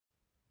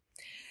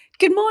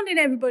Good morning,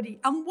 everybody,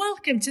 and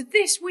welcome to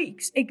this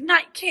week's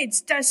Ignite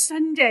Kids Does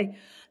Sunday.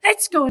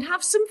 Let's go and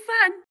have some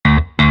fun.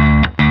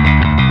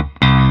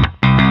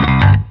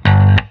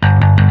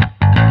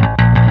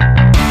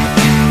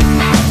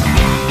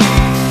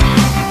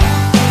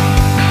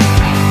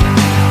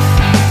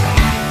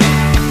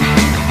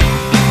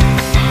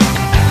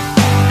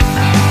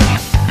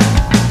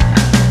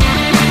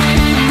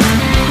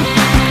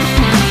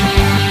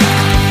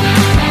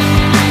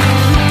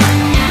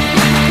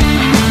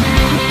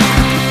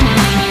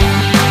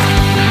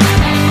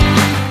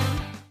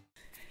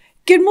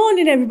 Good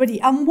morning, everybody,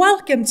 and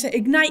welcome to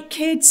Ignite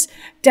Kids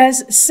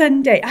Does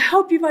Sunday. I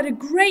hope you've had a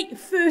great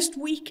first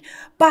week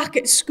back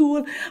at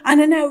school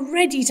and are now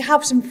ready to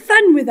have some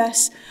fun with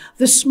us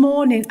this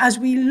morning as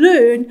we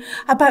learn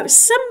about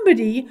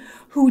somebody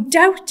who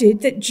doubted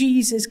that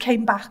Jesus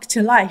came back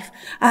to life.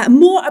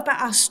 More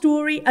about our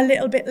story a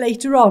little bit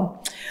later on.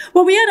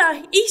 Well, we had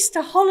our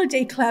Easter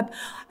Holiday Club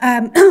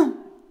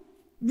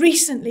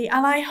recently,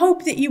 and I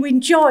hope that you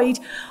enjoyed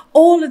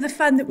all of the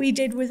fun that we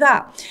did with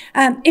that.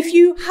 If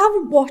you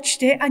haven't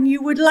watched it and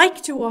you would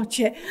like to watch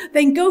it,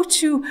 then go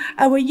to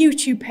our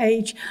YouTube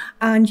page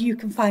and you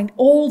can find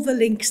all the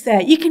links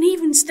there. You can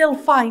even still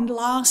find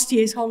last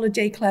year's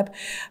Holiday Club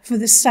for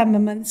the summer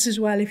months as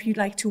well if you'd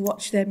like to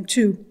watch them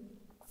too.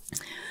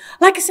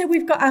 Like I said,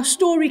 we've got our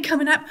story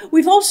coming up.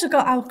 We've also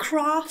got our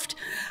craft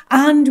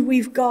and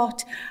we've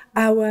got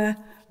our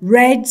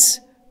Reds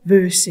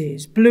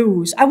versus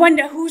Blues. I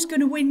wonder who's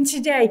going to win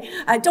today.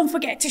 Don't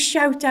forget to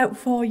shout out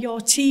for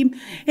your team.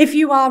 If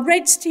you are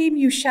Reds team,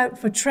 you shout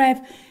for Trev.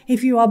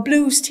 If you are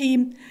Blues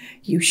team,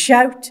 you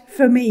shout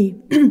for me.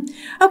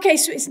 Okay,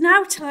 so it's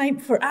now time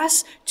for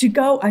us to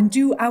go and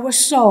do our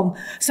song.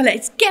 So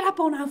let's get up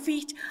on our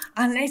feet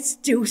and let's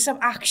do some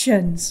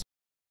actions.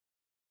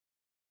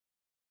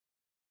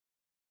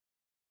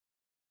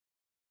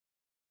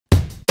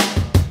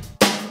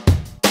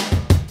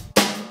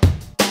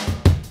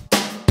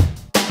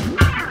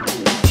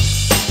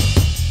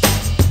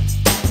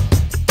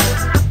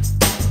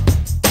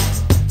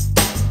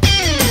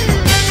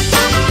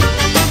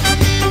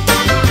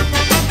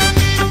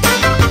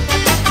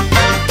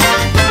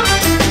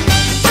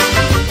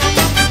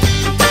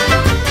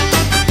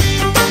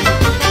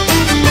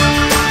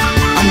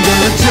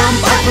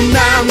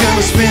 I'm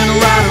gonna spin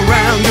right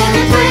around,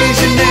 gonna praise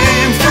your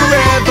name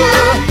forever.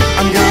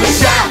 I'm gonna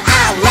shout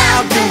out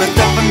loud, gonna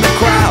deafen the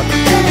crowd,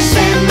 gonna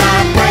sing my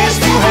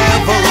praise to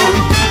heaven.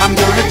 I'm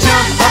gonna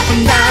jump up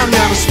and down,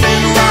 gonna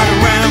spin right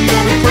around,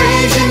 gonna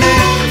praise your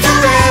name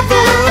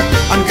forever.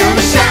 I'm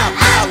gonna shout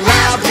out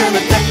loud,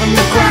 gonna deafen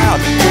the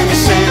crowd, gonna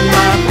sing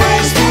my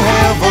praise to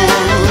heaven.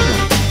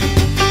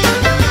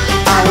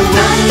 I will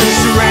run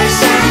this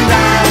race and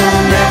I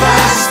will never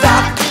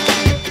stop.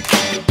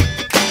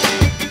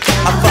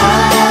 I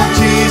follow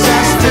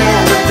Jesus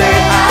till the day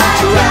I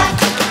drop.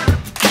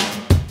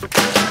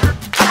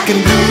 I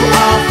can do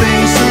all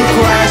things through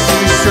Christ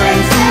who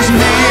strengthens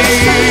me.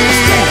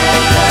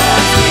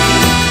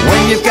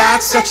 When you've got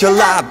such a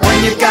lot,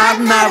 when you've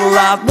got not a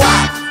lot,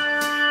 what?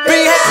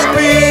 Be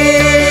happy.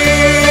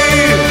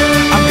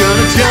 I'm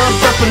gonna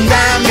jump up and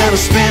down, gonna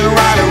spin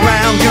right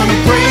around, gonna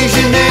praise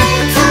your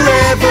name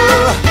forever.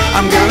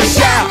 I'm gonna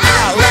shout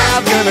out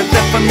loud, gonna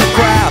deafen the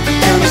crowd,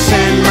 gonna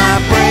send my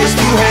praise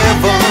to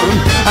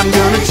heaven. I'm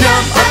gonna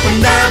jump up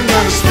and down,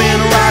 gonna spin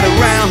right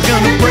around,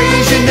 gonna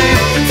praise your name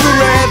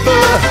forever.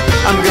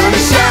 I'm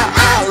gonna shout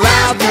out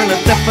loud, gonna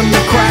deafen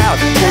the crowd,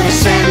 gonna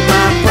send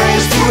my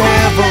praise to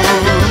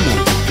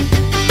heaven.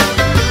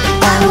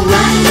 I will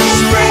run this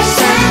race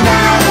and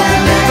I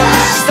will never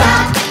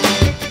stop.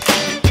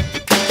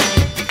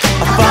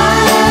 I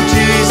follow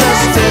Jesus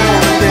till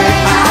the day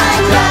I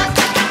drop.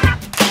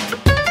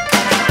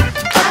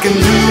 I can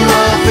do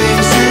all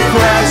things through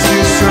Christ who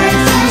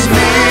strengthens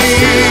me.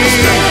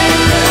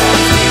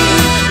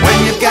 When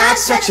you've got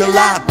such a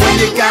lot, when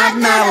you got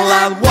not a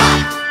lot, what?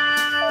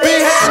 Be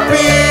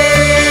happy.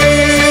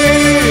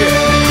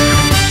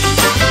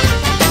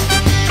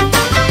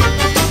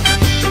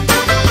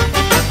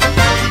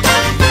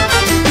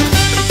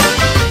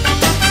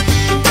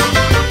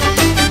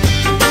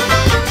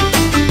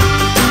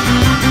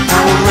 I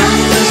will run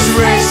this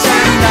race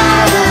and I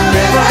will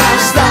never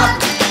stop.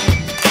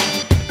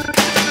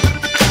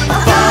 I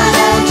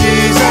follow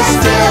Jesus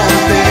till the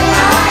day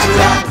I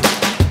drop.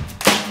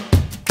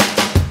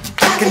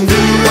 I can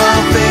do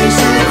all things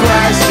through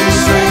Christ who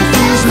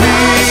strengthens me.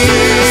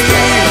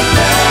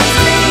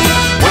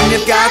 When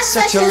you've got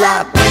such a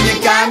lot, when you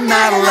got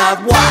not a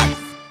lot, what?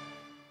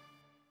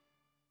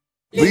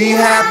 Be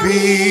happy.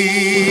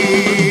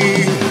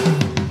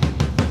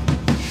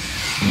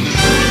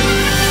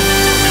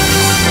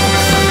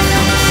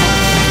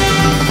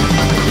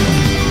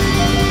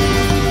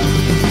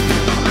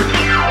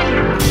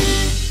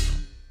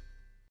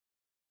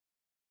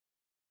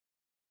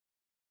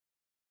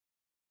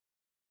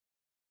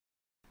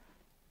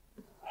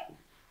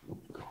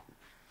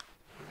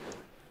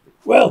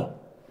 Well,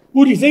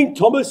 what do you think,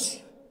 Thomas?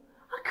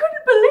 I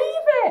couldn't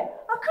believe it.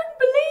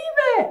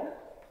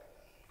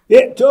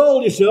 Yeah,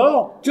 told you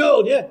so.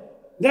 Told you.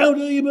 Now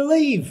do you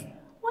believe?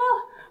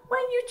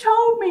 when you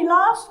told me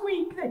last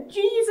week that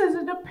Jesus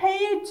had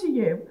appeared to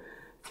you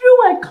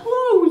through a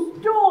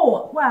closed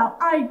door, well,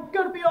 I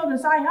gotta be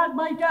honest, I had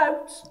my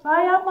doubts.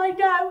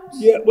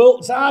 Yeah, well,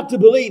 it's hard to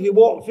believe he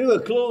walked through a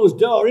closed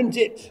door, isn't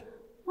it?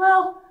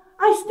 Well,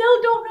 I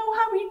still don't know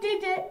how he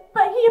did it,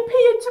 but he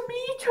appeared to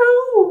me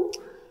too.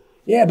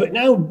 Yeah, but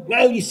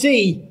now you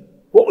see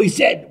what we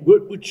said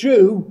were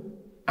true,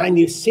 and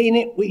you've seen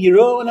it with your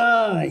own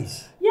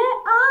eyes. Yeah,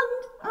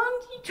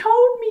 and he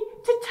told me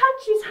to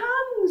touch his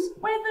hands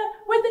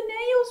where the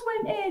nails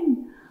went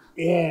in.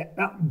 Yeah,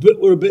 that bit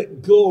were a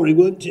bit gory,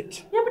 weren't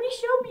it? Yeah, but he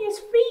showed me his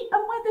feet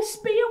and where the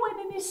spear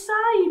went in his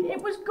side.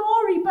 It was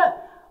gory,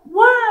 but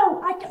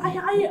wow,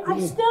 I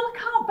still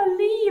can't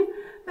believe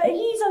that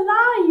he's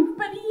alive,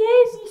 but he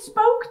is. He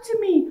spoke to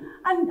me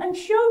and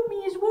showed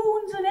me his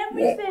wounds and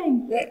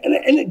everything. Yeah,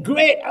 and it's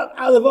great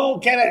how they've all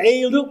kind of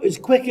healed up as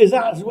quick as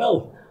that as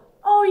well.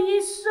 Oh, he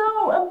is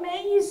so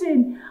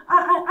amazing.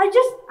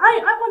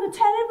 I want to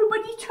tell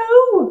everybody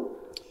too.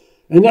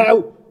 And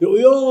now that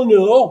we all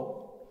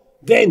know,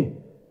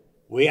 then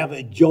we have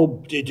a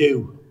job to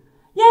do.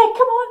 Yeah,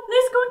 come on,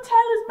 let's go and tell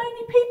as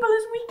many people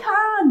as we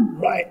can.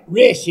 Right,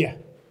 race you.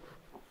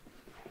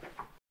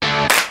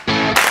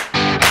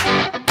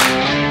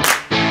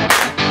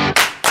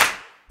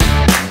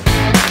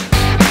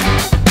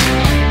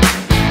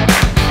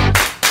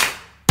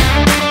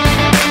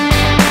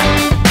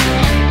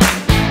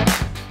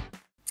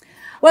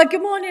 Well,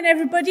 good morning,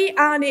 everybody,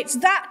 and it's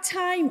that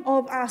time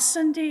of our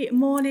Sunday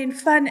morning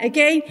fun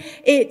again.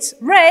 It's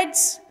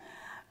Reds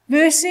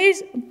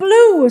versus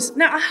Blues.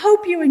 Now, I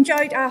hope you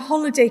enjoyed our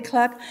holiday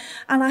club,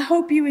 and I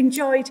hope you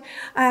enjoyed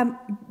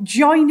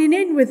joining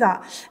in with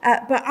that.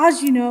 But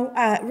as you know,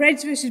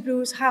 Reds versus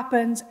Blues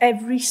happens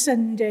every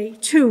Sunday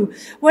too.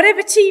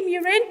 Whatever team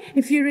you're in,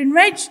 if you're in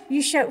Reds,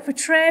 you shout for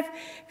Trev.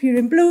 If you're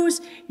in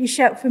Blues, you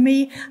shout for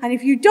me. And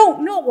if you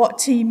don't know what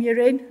team you're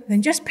in,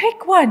 then just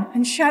pick one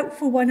and shout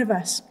for one of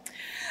us.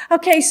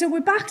 Okay, so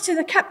we're back to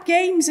the cup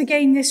games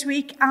again this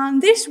week,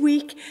 and this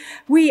week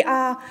we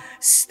are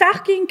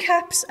stacking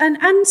cups and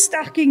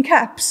unstacking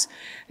cups.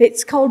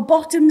 It's called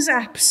bottoms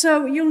up.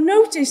 So you'll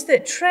notice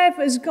that Trev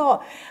has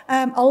got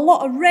a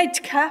lot of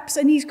red cups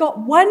and he's got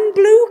one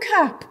blue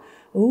cup.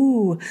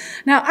 Ooh.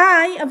 Now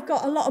I have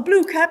got a lot of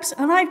blue cups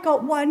and I've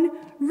got one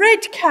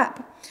red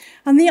cup.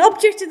 And the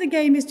object of the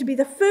game is to be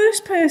the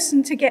first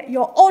person to get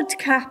your odd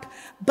cap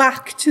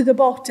back to the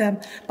bottom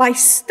by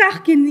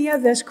stacking the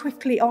others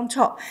quickly on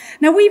top.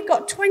 Now, we've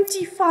got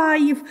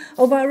 25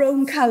 of our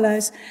own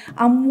colours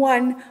and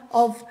one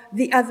of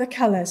the other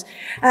colours.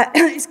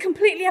 It's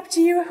completely up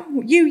to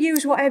you. You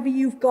use whatever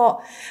you've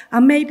got.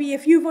 And maybe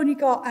if you've only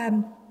got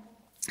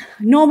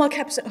normal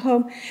cups at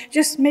home,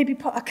 just maybe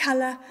put a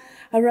colour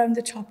around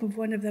the top of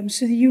one of them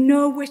so that you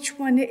know which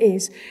one it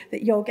is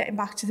that you're getting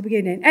back to the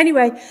beginning.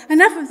 Anyway,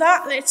 enough of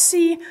that. Let's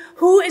see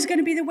who is going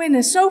to be the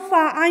winner. So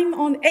far, I'm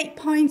on 8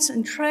 points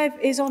and Trev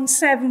is on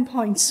 7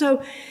 points.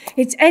 So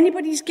it's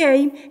anybody's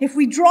game. If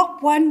we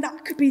drop one,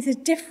 that could be the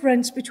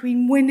difference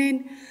between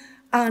winning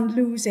and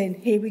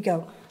losing. Here we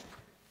go.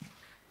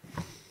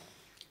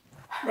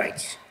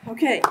 Right.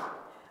 Okay.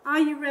 Are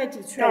you ready,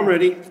 Trev? I'm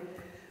ready.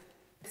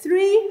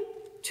 3,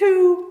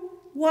 2,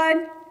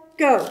 1,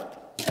 go.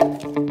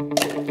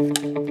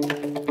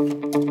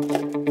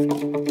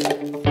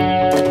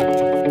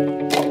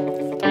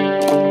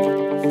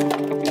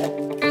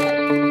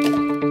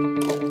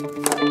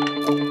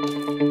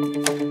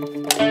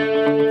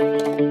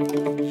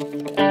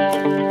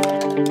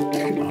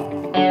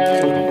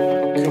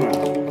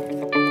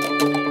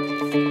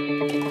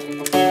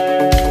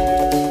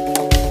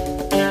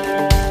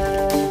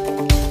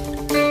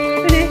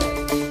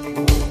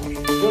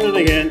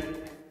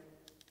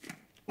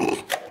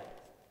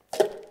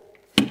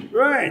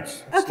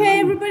 Okay,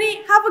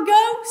 everybody, have a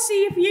go.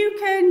 See if you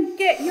can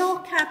get your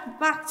cap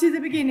back to the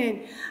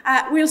beginning.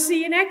 We'll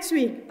see you next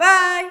week.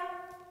 Bye.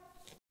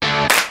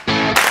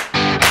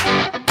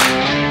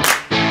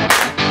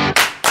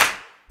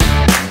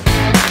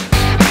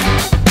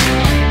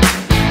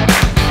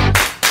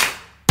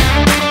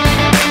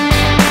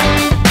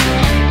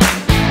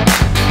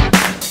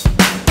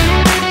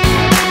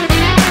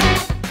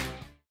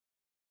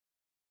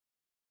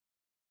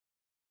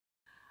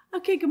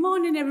 Okay, good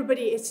morning,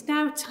 everybody. It's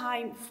now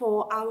time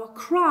for our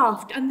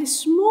craft. And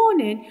this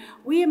morning,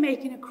 we are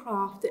making a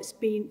craft that's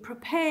been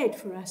prepared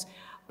for us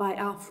by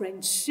our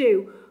friend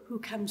Sue, who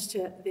comes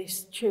to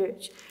this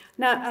church.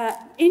 Now,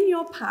 in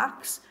your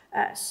packs,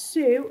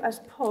 Sue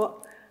has put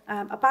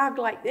a bag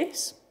like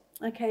this,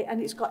 okay,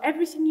 and it's got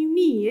everything you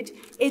need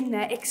in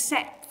there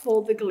except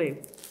for the glue.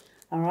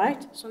 All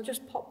right, so I'll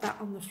just pop that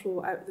on the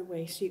floor out of the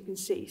way so you can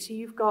see. So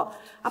you've got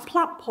a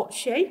plant pot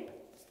shape,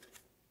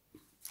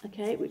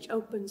 okay, which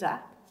opens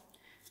up.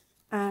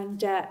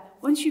 And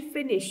once you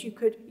finish, you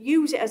could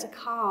use it as a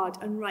card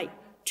and write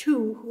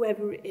to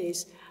whoever it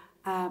is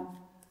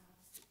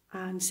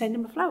and send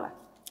them a flower.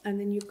 And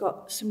then you've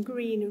got some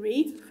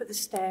greenery for the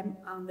stem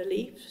and the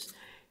leaves.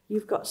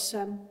 You've got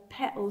some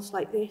petals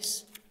like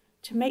this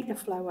to make the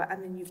flower,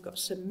 and then you've got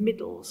some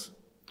middles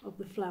of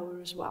the flower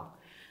as well.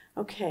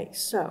 Okay,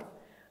 so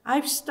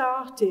I've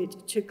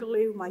started to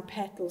glue my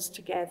petals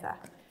together.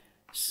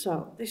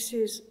 So this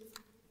is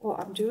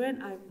what I'm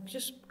doing. I'm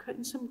just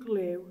cutting some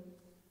glue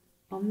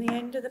on the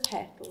end of the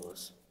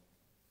petals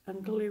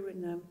and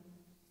gluing them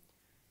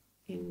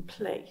in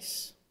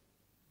place.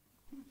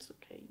 That's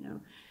okay.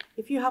 Now,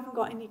 if you haven't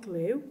got any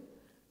glue,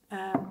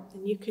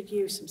 then you could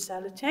use some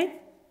sellotape.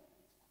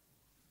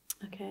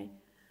 Okay,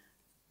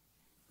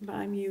 but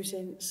I'm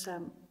using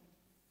some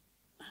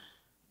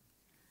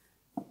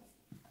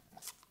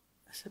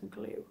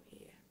glue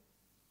here.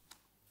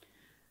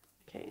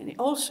 Okay, and it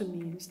also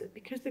means that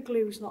because the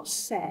glue is not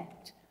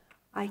set,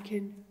 I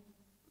can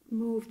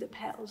move the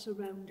petals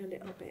around a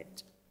little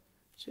bit.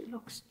 So it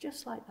looks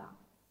just like that.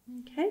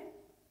 Okay,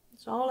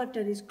 so all I've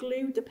done is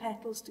glued the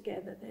petals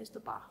together. There's the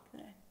back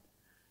there.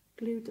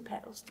 Glued the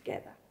petals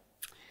together.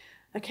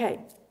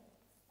 Okay,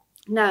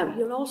 now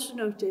you'll also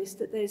notice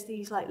that there's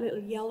these like little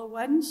yellow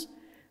ones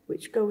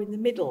which go in the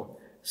middle.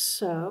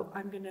 So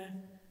I'm going to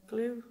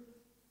glue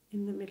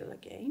in the middle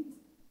again.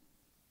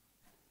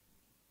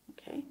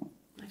 Okay,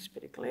 nice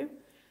bit of glue.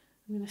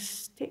 I'm going to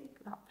stick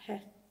that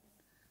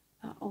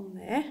on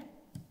there.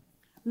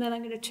 And then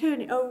I'm going to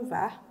turn it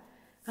over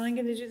and I'm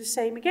going to do the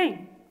same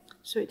again.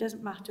 So it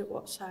doesn't matter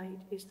what side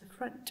is the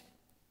front.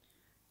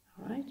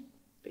 All right,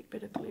 big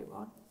bit of glue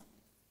on.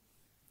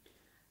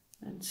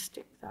 And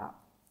stick that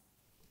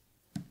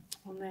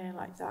on there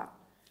like that.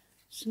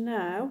 So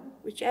now,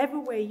 whichever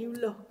way you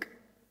look,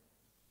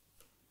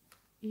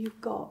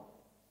 you've got,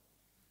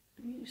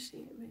 let me just see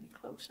it really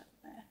close up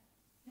there.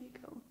 There you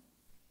go.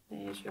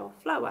 There's your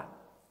flower.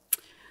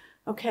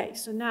 Okay,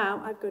 so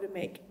now I've got to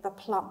make the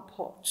plant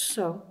pot.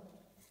 So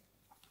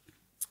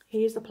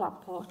here's the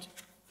plant pot.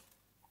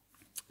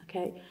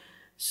 Okay,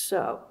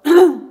 so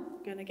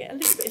I'm going to get a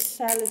little bit of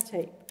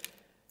sellotape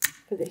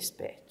for this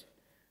bit.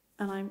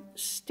 And I'm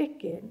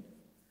sticking,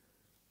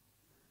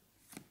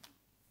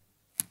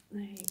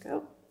 there you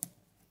go,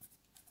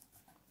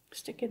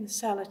 sticking the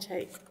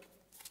sellotape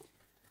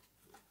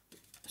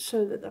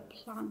so that the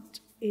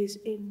plant is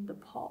in the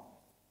pot.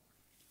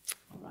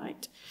 All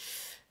right,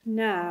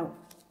 now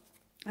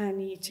I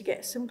need to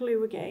get some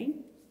glue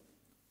again.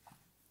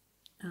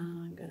 And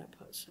I'm going to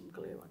put some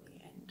glue on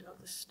the end of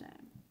the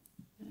stem.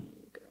 There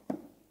you go.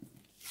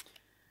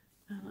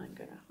 And I'm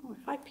going to, oh,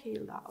 if I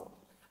peel that off,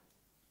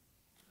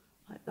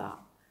 like that,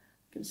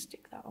 I can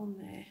stick that on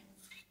there.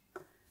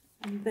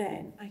 And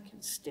then I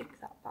can stick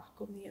that back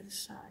on the other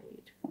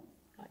side,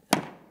 like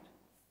that.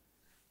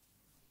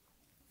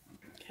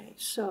 Okay,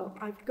 so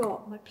I've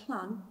got my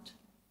plant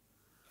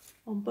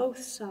on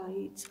both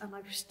sides and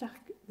I've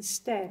stuck the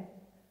stem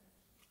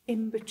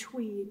in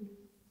between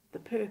the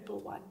purple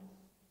one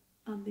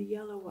and the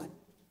yellow one.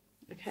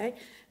 Okay,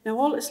 now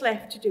all that's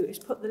left to do is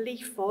put the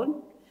leaf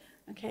on.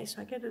 Okay,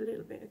 so I get a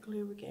little bit of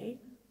glue again.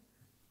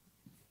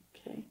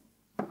 Okay,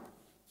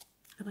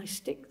 and I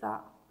stick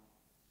that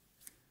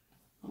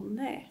on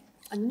there.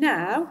 And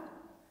now,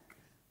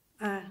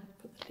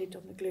 put the lid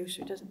on the glue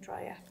so it doesn't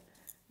dry up.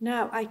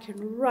 Now I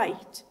can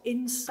write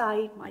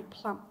inside my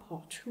plant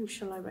pot. Who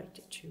shall I write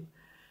it to?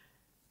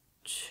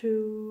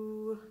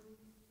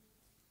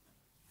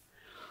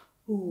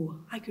 Oh,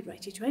 I could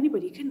write it to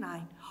anybody, couldn't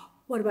I?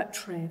 What about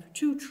Trev?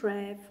 To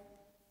Trev.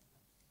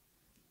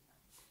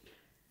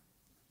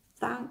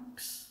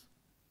 Thanks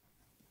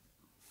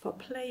for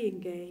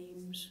playing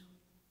games.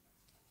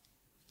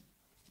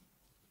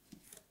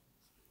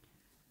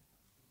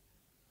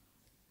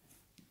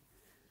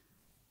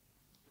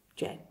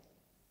 Jen.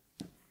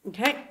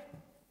 Okay,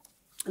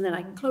 and then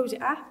I can close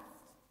it up.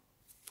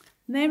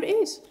 And there it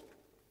is.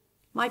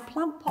 My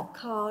plant pot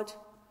card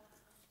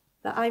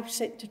that I've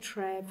sent to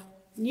Trev.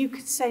 And you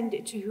could send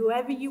it to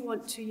whoever you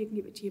want to. You can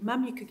give it to your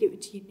mum, you could give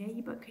it to your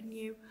neighbour, can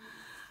you?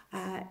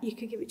 You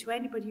could give it to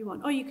anybody you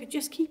want. Or you could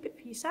just keep it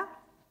for yourself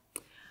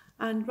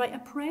and write a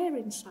prayer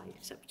inside.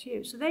 It's up to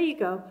you. So there you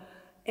go.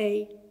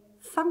 A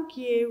thank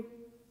you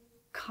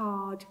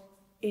card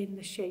in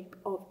the shape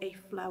of a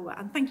flower.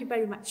 And thank you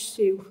very much,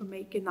 Sue, for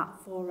making that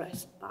for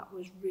us. That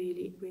was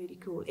really, really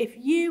cool. If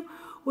you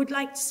would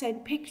like to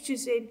send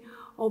pictures in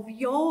of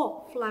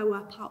your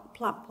flower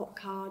plant pot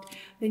card,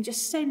 then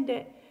just send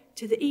it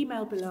to the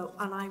email below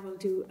and I will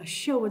do a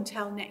show and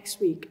tell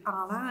next week.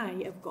 And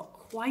I have got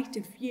quite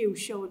a few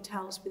show and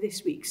tells for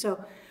this week.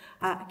 So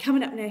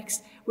coming up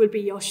next will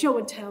be your show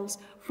and tells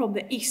from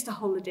the Easter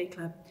Holiday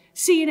Club.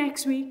 See you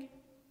next week.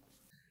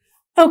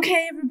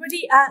 Okay,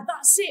 everybody,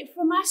 that's it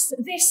from us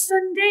this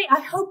Sunday. I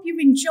hope you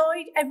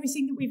enjoyed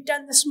everything that we've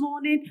done this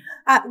morning.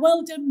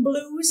 Well done,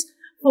 Blues,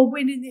 for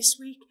winning this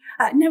week.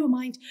 Never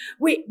mind,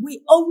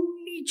 we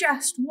only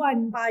just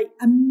won by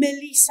a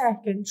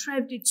millisecond.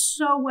 Trev did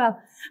so well.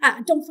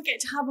 Don't forget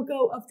to have a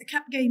go of the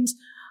cup games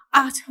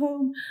at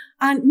home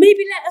and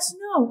maybe let us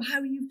know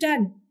how you've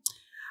done.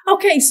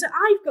 Okay, so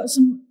I've got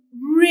some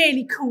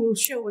really cool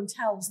show and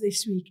tells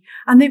this week,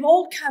 and they've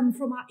all come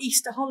from our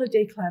Easter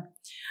Holiday Club.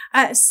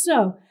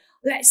 So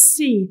let's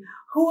see,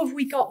 who have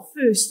we got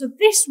first? So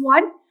this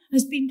one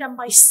has been done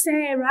by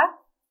Sarah.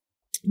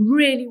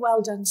 Really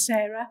well done,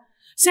 Sarah.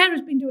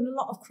 Sarah's been doing a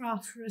lot of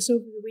craft for us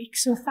over the week,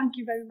 so thank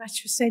you very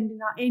much for sending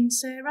that in,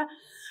 Sarah.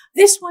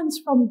 This one's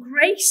from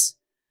Grace.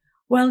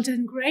 Well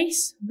done,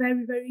 Grace.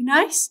 Very, very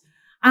nice.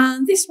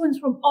 And this one's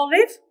from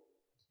Olive.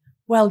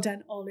 Well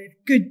done, Olive.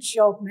 Good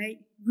job, mate.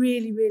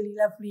 Really, really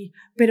lovely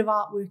bit of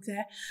artwork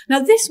there. Now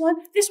this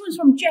one's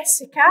from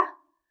Jessica.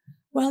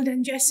 Well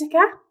done,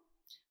 Jessica.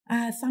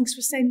 Thanks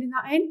for sending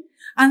that in.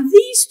 And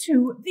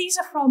these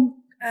are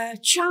from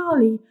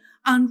Charlie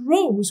and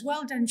Rose.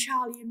 Well done,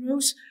 Charlie and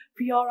Rose,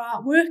 for your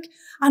artwork.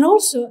 And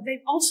also,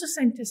 they've also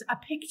sent us a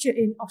picture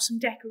in of some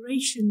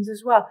decorations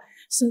as well.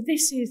 So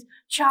this is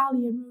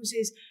Charlie and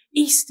Rose's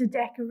Easter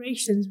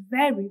decorations.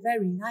 Very,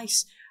 very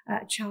nice,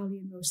 Charlie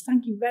and Rose.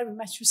 Thank you very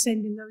much for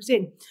sending those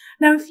in.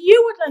 Now, if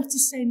you would like to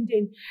send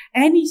in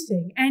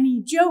anything,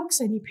 any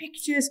jokes, any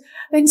pictures,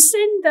 then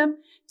send them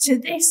to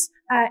this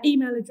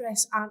email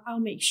address, and I'll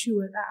make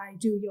sure that I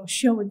do your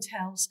show and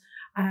tells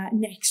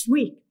next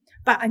week.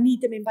 But I need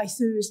them in by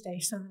Thursday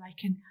so that I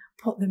can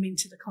put them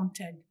into the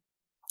content.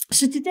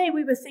 So today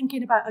we were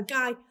thinking about a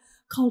guy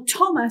called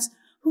Thomas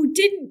who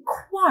didn't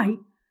quite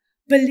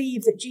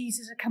believe that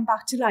Jesus had come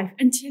back to life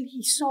until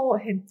he saw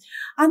him.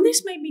 And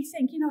this made me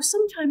think,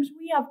 sometimes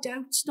we have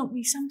doubts, don't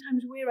we?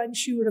 Sometimes we're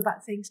unsure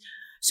about things.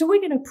 So we're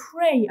going to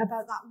pray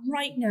about that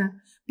right now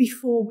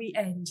before we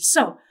end.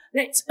 So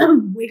let's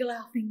wiggle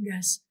our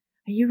fingers.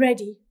 Are you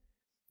ready?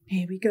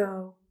 Here we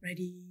go.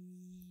 Ready?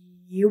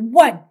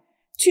 1,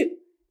 2,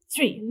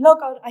 3. Lord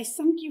God, I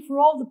thank you for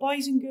all the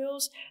boys and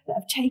girls that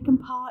have taken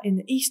part in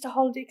the Easter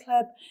Holiday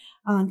Club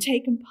and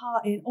taken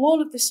part in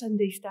all of the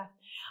Sunday stuff.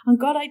 And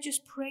God, I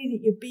just pray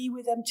that you be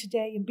with them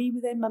today and be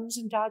with their mums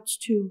and dads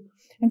too.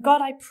 And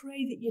God, I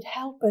pray that you'd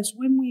help us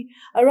when we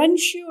are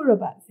unsure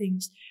about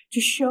things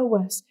to show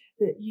us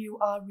that you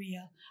are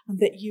real and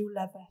that you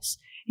love us.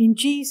 In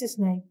Jesus'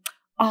 name,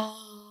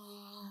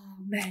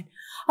 amen.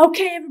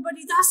 Okay,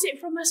 everybody, that's it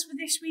from us for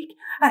this week.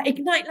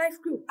 Ignite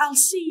Life Group, I'll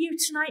see you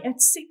tonight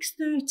at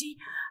 6:30.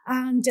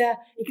 And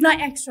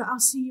Ignite Extra, I'll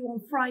see you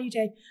on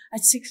Friday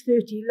at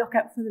 6:30. Look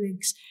out for the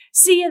links.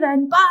 See you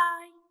then. Bye.